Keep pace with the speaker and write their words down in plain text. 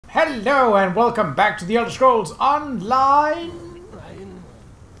Hello and welcome back to the Elder Scrolls Online.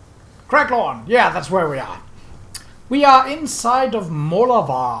 Qa'Rajh. Yeah, that's where we are. We are inside of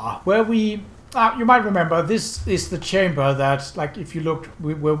Monarch, where we... you might remember, this is the chamber that, like, if you looked,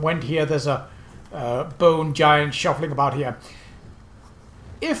 we went here, there's a bone giant shuffling about here.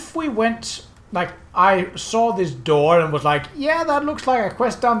 If we went, like, I saw this door and was like, yeah, that looks like a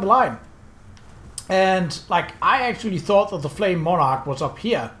quest down the line. And, like, I actually thought that the Flame Monarch was up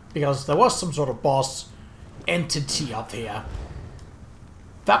here, because there was some sort of boss entity up here.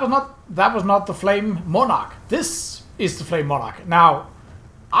 That was not the Flame Monarch. This is the Flame Monarch. Now,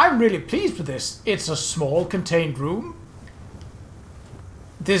 I'm really pleased with this. It's a small contained room.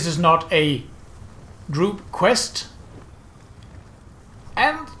 This is not a group quest.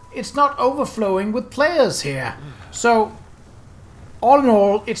 And it's not overflowing with players here. So, all in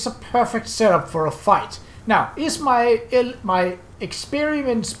all, it's a perfect setup for a fight. Now, is my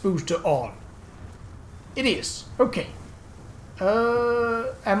experience booster on? It is. Okay.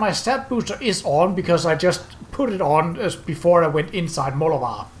 And my stat booster is on because I just put it on as before I went inside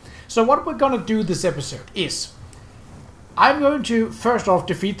Monarch. So what we're going to do this episode is I'm going to first off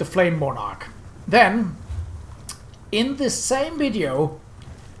defeat the Flame Monarch. Then, in this same video,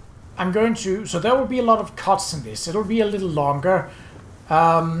 I'm going to... So there will be a lot of cuts in this. It'll be a little longer.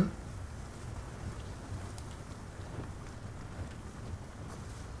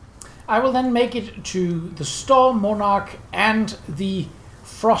 I will then make it to the Storm Monarch and the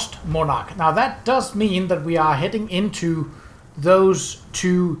Frost Monarch. Now that does mean that we are heading into those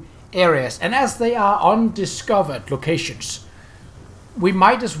two areas. And as they are undiscovered locations, we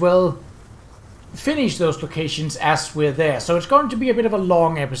might as well finish those locations as we're there. So it's going to be a bit of a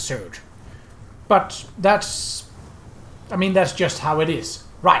long episode. But that's... I mean, that's just how it is.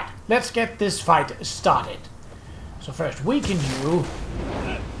 Right, let's get this fight started. So first, weaken you.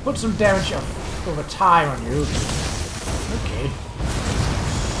 Put some damage over time on you. Okay.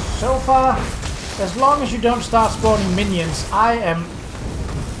 So far, as long as you don't start spawning minions,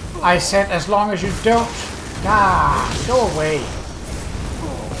 I said as long as you don't... Ah, go away.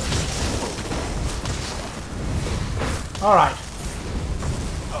 Alright.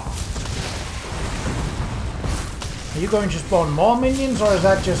 Are you going to spawn more minions, or is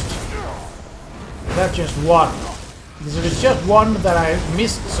that just one? Because if it's just one that I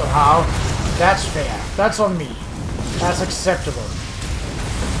missed somehow, that's fair. That's on me. That's acceptable.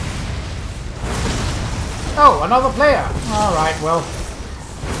 Oh, another player. Alright, well,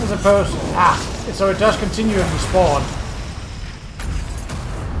 I suppose... Ah, so it does continue to spawn.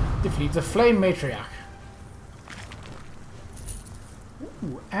 Defeat the Flame Matriarch.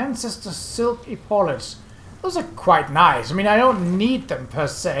 Ooh, Ancestor Silk Epaulets. Those are quite nice. I mean, I don't need them per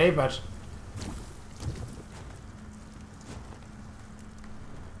se, but...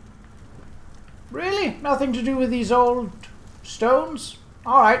 Really? Nothing to do with these old stones?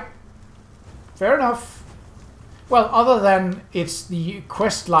 Alright. Fair enough. Well, other than it's the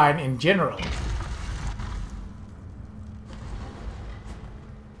quest line in general.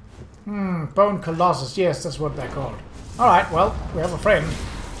 Bone Colossus. Yes, that's what they're called. Alright, well, we have a friend.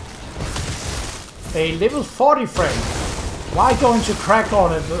 A level 40 friend. Why go into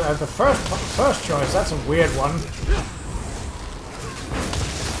Qa'Rajh at the first choice? That's a weird one.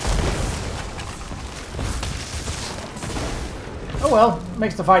 Oh well,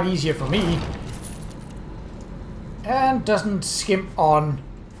 makes the fight easier for me. And doesn't skimp on...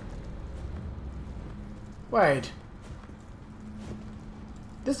 Wait.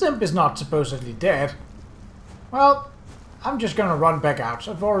 This imp is not supposedly dead. Well, I'm just gonna run back out.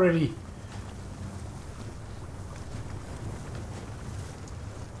 I've already...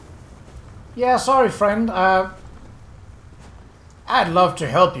 Yeah, sorry friend. I'd love to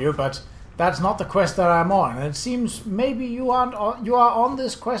help you, but... That's not the quest that I'm on, and it seems maybe you are on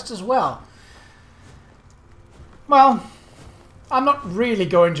this quest as well. Well, I'm not really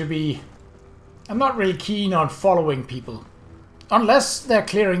keen on following people. Unless they're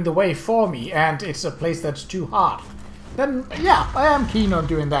clearing the way for me, and it's a place that's too hard. Then, yeah, I am keen on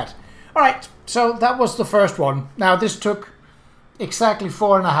doing that. Alright, so that was the first one. Now, this took exactly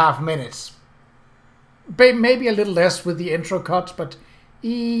 4.5 minutes. Maybe a little less with the intro cut, but...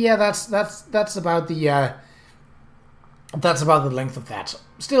 Yeah, that's about the length of that.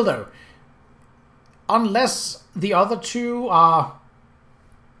 Still though, unless the other two are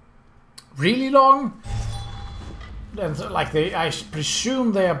really long, and like I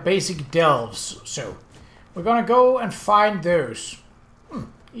presume they are basic delves. So we're gonna go and find those.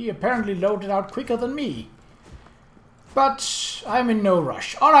 He apparently loaded out quicker than me, but I'm in no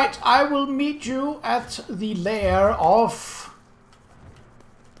rush. All right, I will meet you at the lair of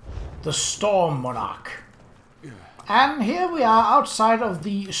the Storm Monarch. And here we are outside of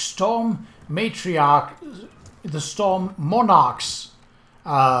the Storm Matriarch, the Storm Monarch's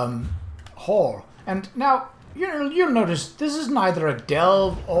hall. And now, you'll notice this is neither a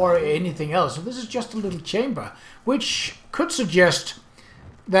delve or anything else. So this is just a little chamber, which could suggest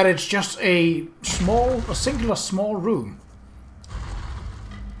that it's just a singular small room.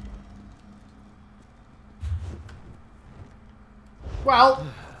 Well,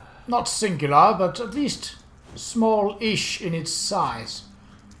 not singular, but at least small-ish in its size.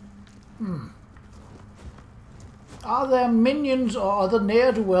 Are there minions or other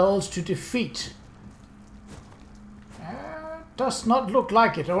ne'er-do-wells to defeat? Does not look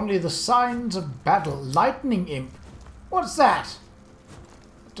like it. Only the signs of battle. Lightning imp. What's that?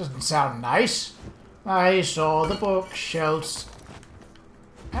 Doesn't sound nice. I saw the bookshelves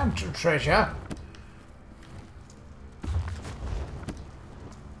and treasure.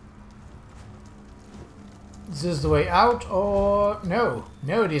 Is this the way out, or... No.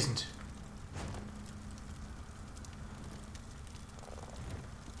 No, it isn't.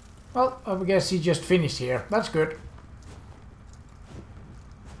 Well, I guess he just finished here. That's good.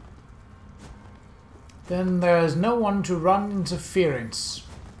 Then there's no one to run interference.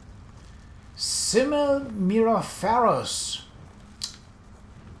 Simmel Mirafaros.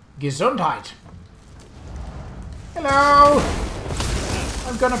 Gesundheit. Hello!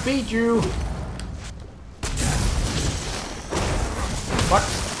 I'm gonna beat you. What?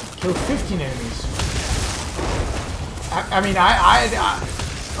 Kill 15 enemies. I mean,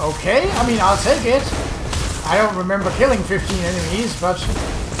 okay, I mean, I'll take it. I don't remember killing 15 enemies, but...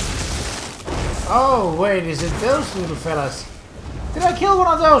 Oh, wait, is it those little fellas? Did I kill one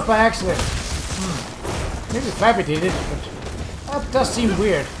of those by accident? Maybe Flappy did it, but that does seem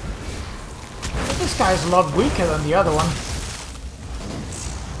weird. But this guy's a lot weaker than the other one.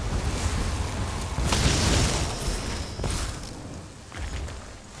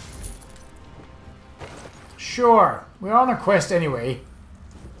 Sure, we're on a quest anyway.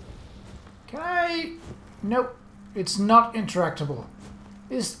 Can I... Nope, it's not interactable.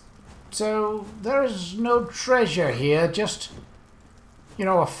 So, there is no treasure here, just,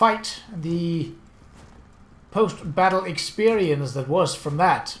 a fight, the post-battle experience that was from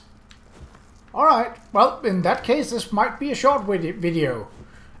that. Alright, well, in that case, this might be a short video.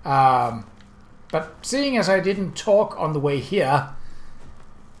 But seeing as I didn't talk on the way here,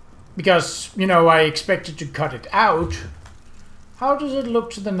 because, I expected to cut it out, how does it look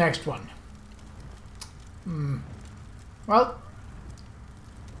to the next one? Well,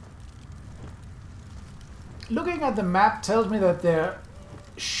 looking at the map tells me that there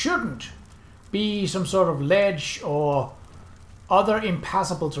shouldn't be some sort of ledge or other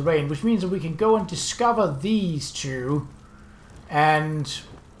impassable terrain, which means that we can go and discover these two and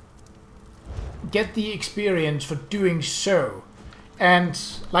get the experience for doing so. And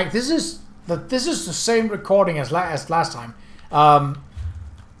like this is the same recording as last time.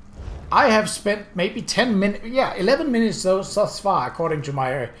 I have spent maybe 10 minutes, 11 minutes thus far, according to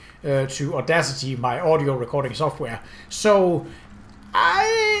my to Audacity, my audio recording software. So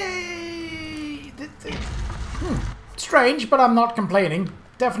strange, but I'm not complaining.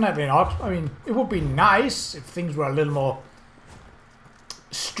 Definitely not. I mean, it would be nice if things were a little more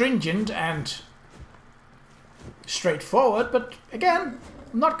stringent and straightforward, but again,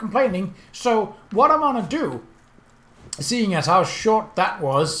 I'm not complaining. So what I'm gonna do, seeing as how short that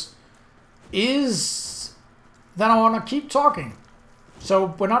was, is then I want to keep talking.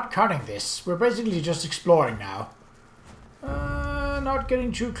 So we're not cutting this. We're basically just exploring now. Not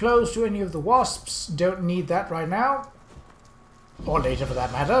getting too close to any of the wasps. Don't need that right now. Or later for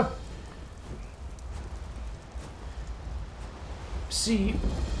that matter. See,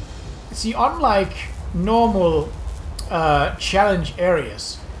 unlike normal challenge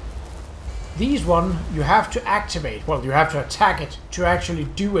areas, these one you have to activate. Well, you have to attack it to actually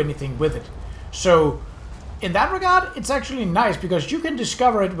do anything with it. So, in that regard, it's actually nice because you can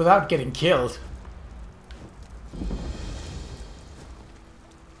discover it without getting killed.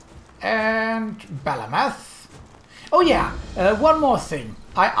 And Balamath. Oh yeah, one more thing.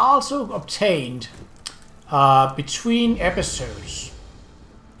 I also obtained, between episodes,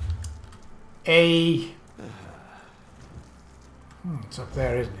 it's up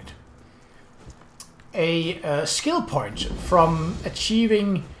there, isn't it? A skill point from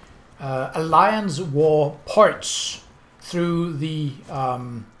achieving Alliance War points through the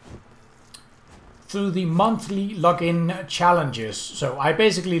monthly login challenges. So I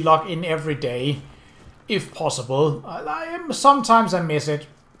basically log in every day, if possible. Sometimes I miss it,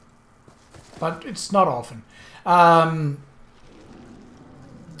 but it's not often.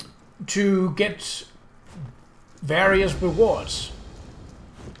 to get various rewards.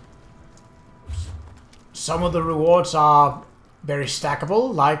 Some of the rewards are very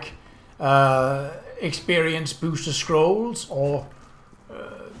stackable, like experience booster scrolls or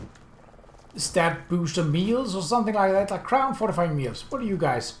stat booster meals or something like that, like crown fortifying meals. What are you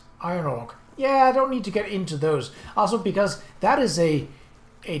guys? Iron Orc. Yeah, I don't need to get into those. Also because that is a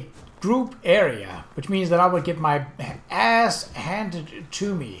group area, which means that I would get my ass handed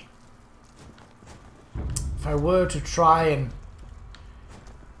to me if I were to try and...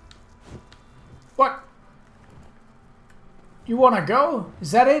 What? You wanna go?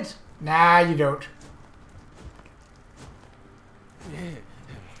 Is that it? Nah, you don't.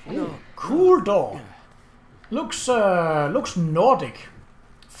 Ooh, cool door. Looks Nordic.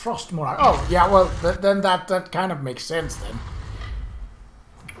 Frost Monarch. Oh, yeah, well, then that kind of makes sense then.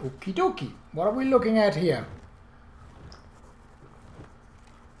 Okie dokie. What are we looking at here?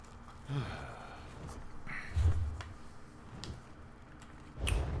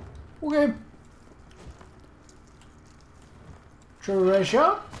 Okay.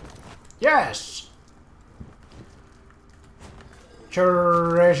 Treasure? Yes.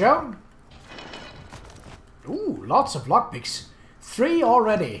 Treasure? Ooh, lots of lockpicks. 3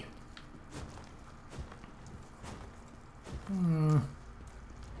 already.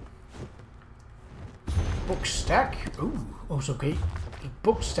 Book stack. Ooh, also okay.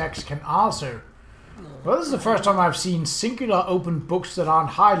 Book stacks can also... Well, this is the first time I've seen singular open books that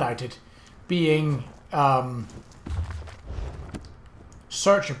aren't highlighted being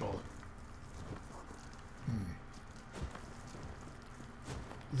searchable.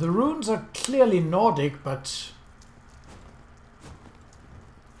 The runes are clearly Nordic, but...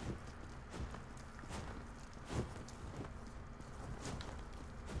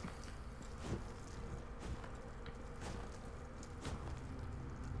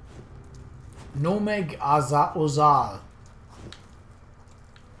 Nomeg Aza Ozal.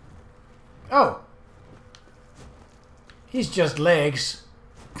 Oh. He's just legs.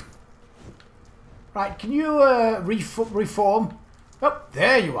 Right, can you reform? Oh,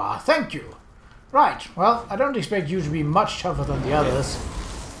 there you are. Thank you. Right, well, I don't expect you to be much tougher than the others.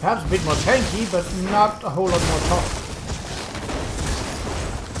 Perhaps a bit more tanky, but not a whole lot more tough.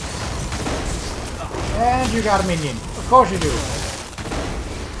 And you got a minion. Of course you do.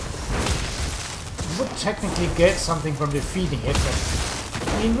 You would technically get something from defeating it, but...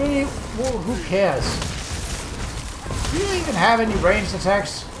 I mean, really, who cares? Do you even have any ranged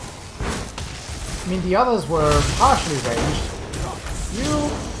attacks? I mean, the others were partially ranged. You...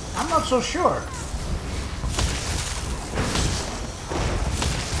 I'm not so sure.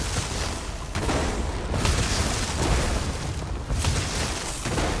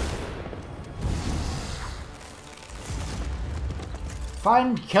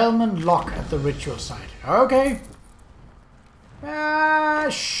 Find Kelman Lock at the ritual site. Okay.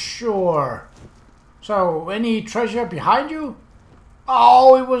 Sure. So, any treasure behind you?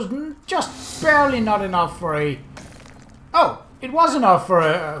 Oh, it was just barely not enough for a... Oh, it was enough for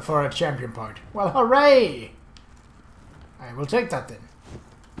a champion point. Well, hooray! I will take that then.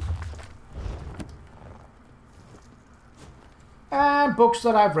 And books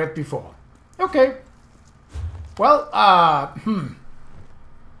that I've read before. Okay. Well,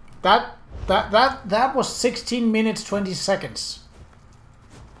 That was 16 minutes 20 seconds.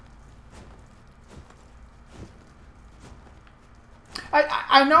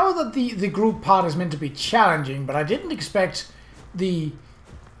 I know that the group part is meant to be challenging, but I didn't expect the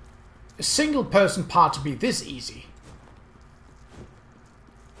single person part to be this easy.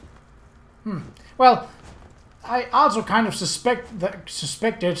 Well, I also kind of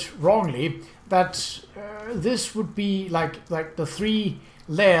suspected wrongly that this would be like the 3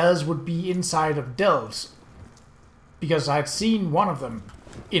 layers would be inside of delves, because I'd seen one of them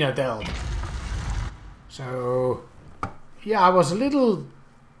in a delve. So yeah, I was a little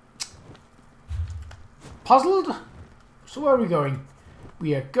puzzled. So where are we going?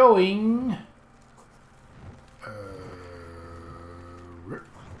 We are going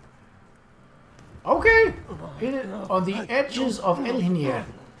okay, on the edges of Elhinir.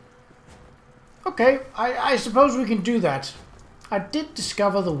 Okay, I suppose we can do that. I did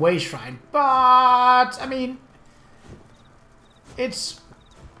discover the Way Shrine, but, I mean, it's,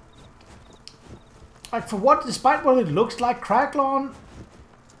 like, for what, despite what it looks like, Cracklawn,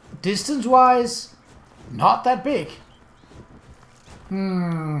 distance-wise, not that big.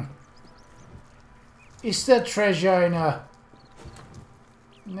 Is there treasure in a...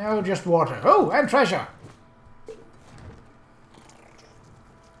 No, just water. Oh, and treasure!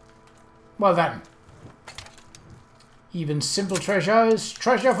 Well then. Even simple treasure is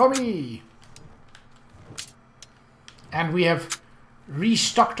treasure for me. And we have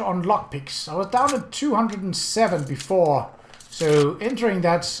restocked on lockpicks. I was down at 207 before, so entering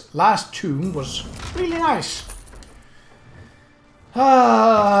that last tomb was really nice.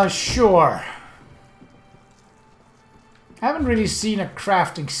 Sure. I haven't really seen a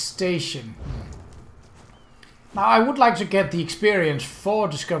crafting station. Now, I would like to get the experience for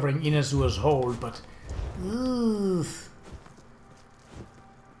discovering Inazua's Hold, but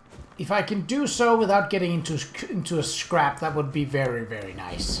if I can do so without getting into a scrap, that would be very, very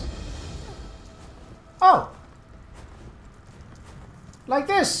nice. Oh! Like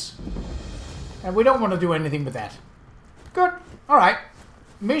this! And we don't want to do anything with that. Good. Alright.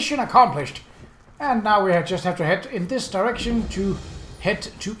 Mission accomplished. And now we just have to head in this direction to head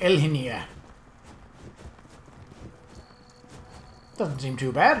to Elhinir. Doesn't seem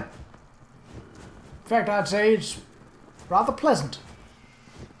too bad. In fact, I'd say it's rather pleasant.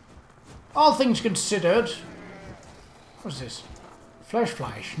 All things considered... What's this? Flesh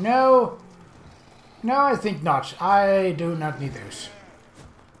flies. No. No, I think not. I do not need those.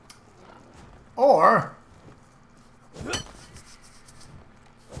 Or...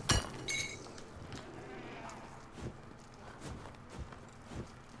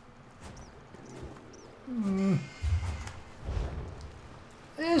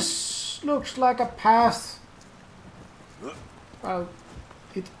 This looks like a path. Well,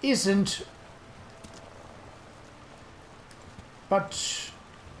 it isn't. But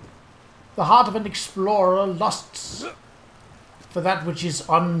the heart of an explorer lusts for that which is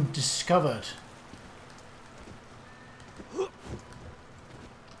undiscovered.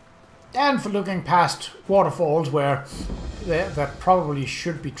 And for looking past waterfalls where there probably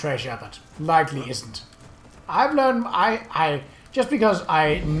should be treasure, but likely isn't. I've learned, just because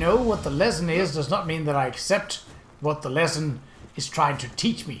I know what the lesson is does not mean that I accept what the lesson is trying to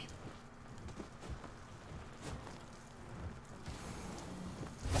teach me.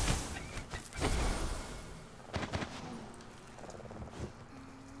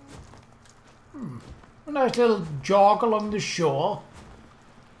 A nice little jog along the shore.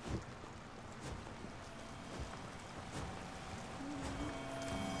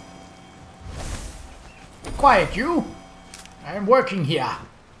 Quiet, you! I am working here.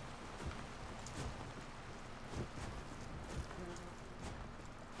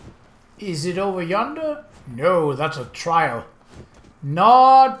 Is it over yonder? No, that's a trial.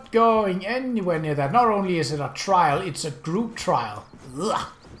 Not going anywhere near that. Not only is it a trial, it's a group trial. Ugh.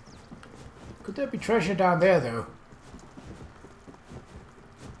 Could there be treasure down there, though?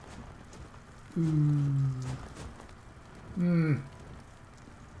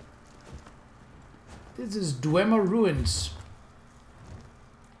 This is Dwemer Ruins.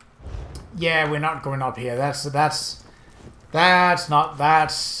 Yeah, we're not going up here. That's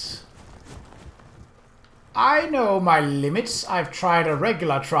I know my limits. I've tried a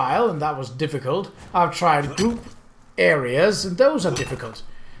regular trial, and that was difficult. I've tried group areas, and those are difficult.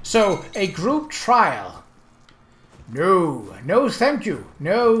 So, a group trial. No, no thank you.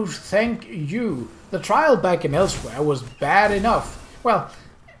 No thank you. The trial back in Elsewhere was bad enough. Well,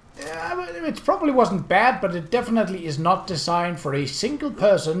 it probably wasn't bad, but it definitely is not designed for a single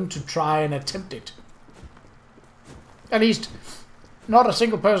person to try and attempt it. At least, not a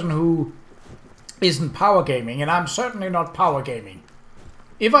single person who isn't power gaming, and I'm certainly not power gaming.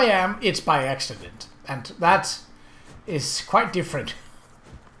 If I am, it's by accident, and that is quite different.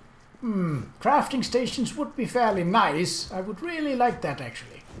 Crafting stations would be fairly nice. I would really like that,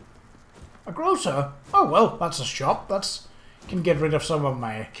 actually. A grocer? Oh, well, that's a shop. That's... can get rid of some of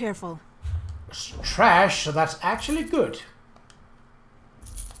my... Careful. Trash, so that's actually good.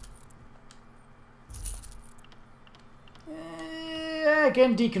 I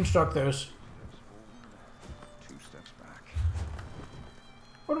can deconstruct those. 2 steps back.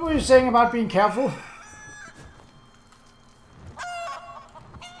 What were you saying about being careful?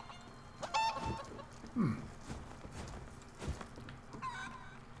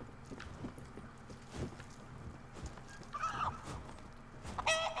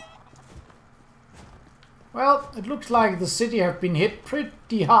 Well, it looks like the city have been hit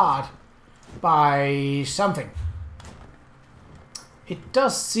pretty hard by something. It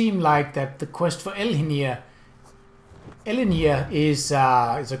does seem like that the quest for Elhinir is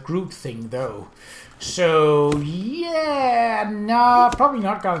a group thing, though. So yeah, no, probably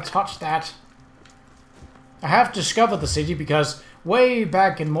not gonna touch that. I have discovered the city because way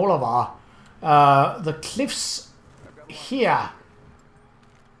back in Molavar, the cliffs here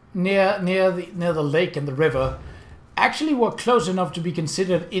near the lake and the river actually were close enough to be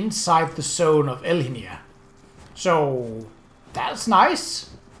considered inside the zone of Elhinir. So, that's nice.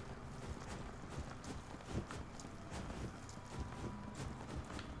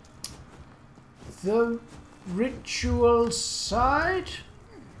 The ritual side?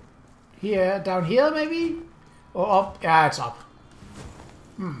 Here, down here maybe? Or up? Yeah, it's up.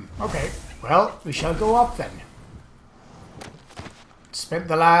 Okay. Well, we shall go up then. Spent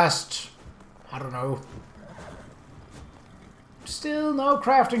the last, I don't know. Still no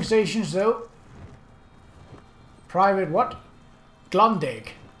crafting stations though. Private what? Glundig.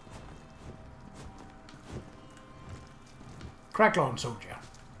 Cracklawn soldier.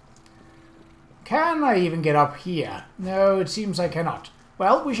 Can I even get up here? No, it seems I cannot.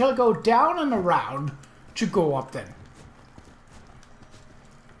 Well, we shall go down and around to go up then.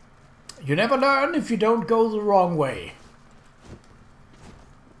 You never learn if you don't go the wrong way.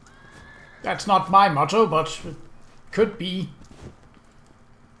 That's not my motto, but it could be.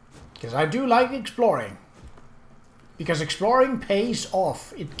 Because I do like exploring. Because exploring pays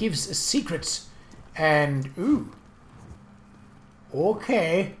off. It gives secrets. And, ooh.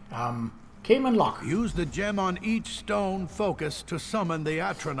 Okay. Cayman Lock. Use the gem on each stone focus to summon the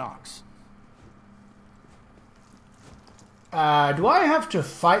Atronachs. Do I have to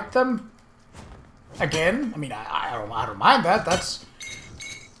fight them again? I mean, I don't mind that. That's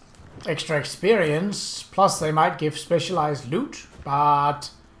extra experience. Plus, they might give specialized loot.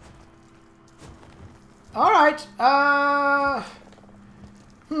 But all right.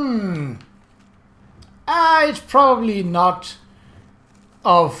 It's probably not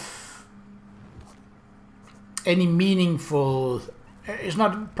of any meaningful. It's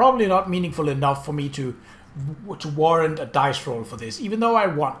probably not meaningful enough for me to warrant a dice roll for this, even though I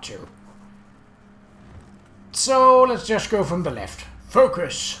want to. So let's just go from the left.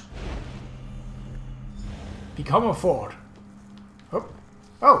 Focus. Become a fort.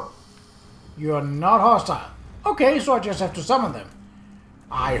 Oh, you are not hostile. Okay, so I just have to summon them.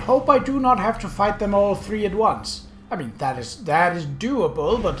 I hope I do not have to fight them all three at once. I mean, that is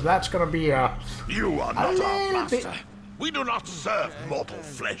doable, but that's gonna be a. You are not our master. We do not serve mortal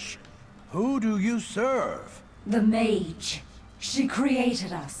flesh. Who do you serve? The mage. She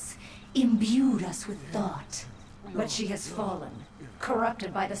created us, imbued us with thought. But she has fallen,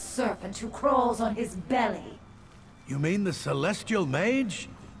 corrupted by the serpent who crawls on his belly. You mean the celestial mage?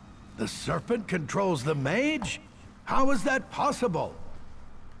 The serpent controls the mage? How is that possible?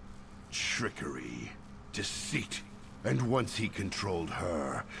 Trickery, deceit. And once he controlled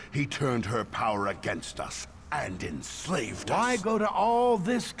her, he turned her power against us and enslaved us. Why go to all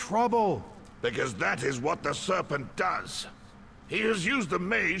this trouble? Because that is what the serpent does. He has used the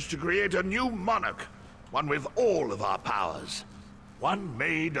mage to create a new monarch, one with all of our powers. One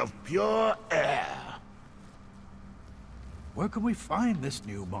made of pure air. Where can we find this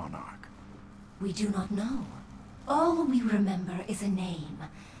new monarch? We do not know. All we remember is a name.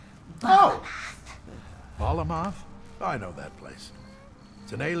 Oh! Balamath? I know that place.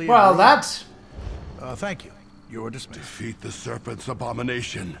 It's an alien. Well, that's. Thank you. You are dismissed. Defeat the serpent's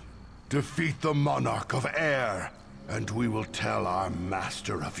abomination. Defeat the monarch of air. And we will tell our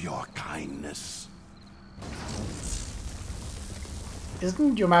master of your kindness.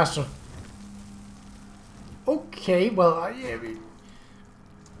 Isn't your master? Okay, well,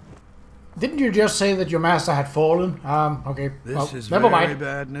 didn't you just say that your master had fallen? Okay. This is never very mind.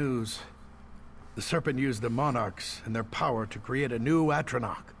 bad news. The serpent used the monarchs and their power to create a new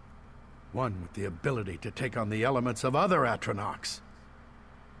Atronach. One with the ability to take on the elements of other Atronachs.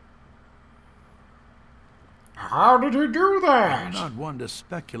 How did he do that? I'm not one to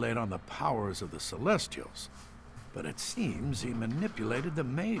speculate on the powers of the Celestials, but it seems he manipulated the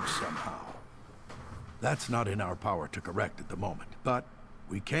mage somehow. That's not in our power to correct at the moment, but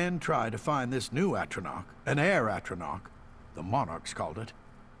we can try to find this new Atronach, an air Atronach, the Monarchs called it.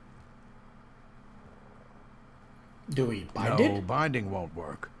 Do we bind No, it? binding won't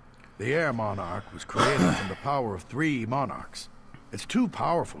work. The air monarch was created from the power of 3 monarchs. It's too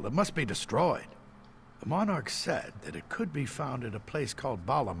powerful, it must be destroyed. The monarch said that it could be found at a place called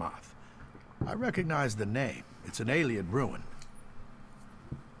Balamath. I recognize the name. It's an alien ruin.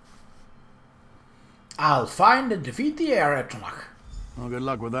 I'll find and defeat the air Atronach. Well, good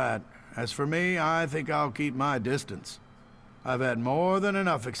luck with that. As for me, I think I'll keep my distance. I've had more than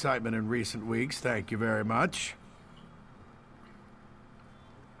enough excitement in recent weeks, thank you very much.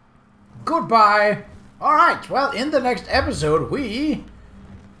 Goodbye. Alright, well, in the next episode, we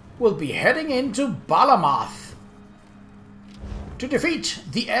will be heading into Balamath to defeat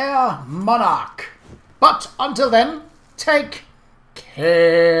the Air Monarch. But until then, take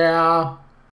care.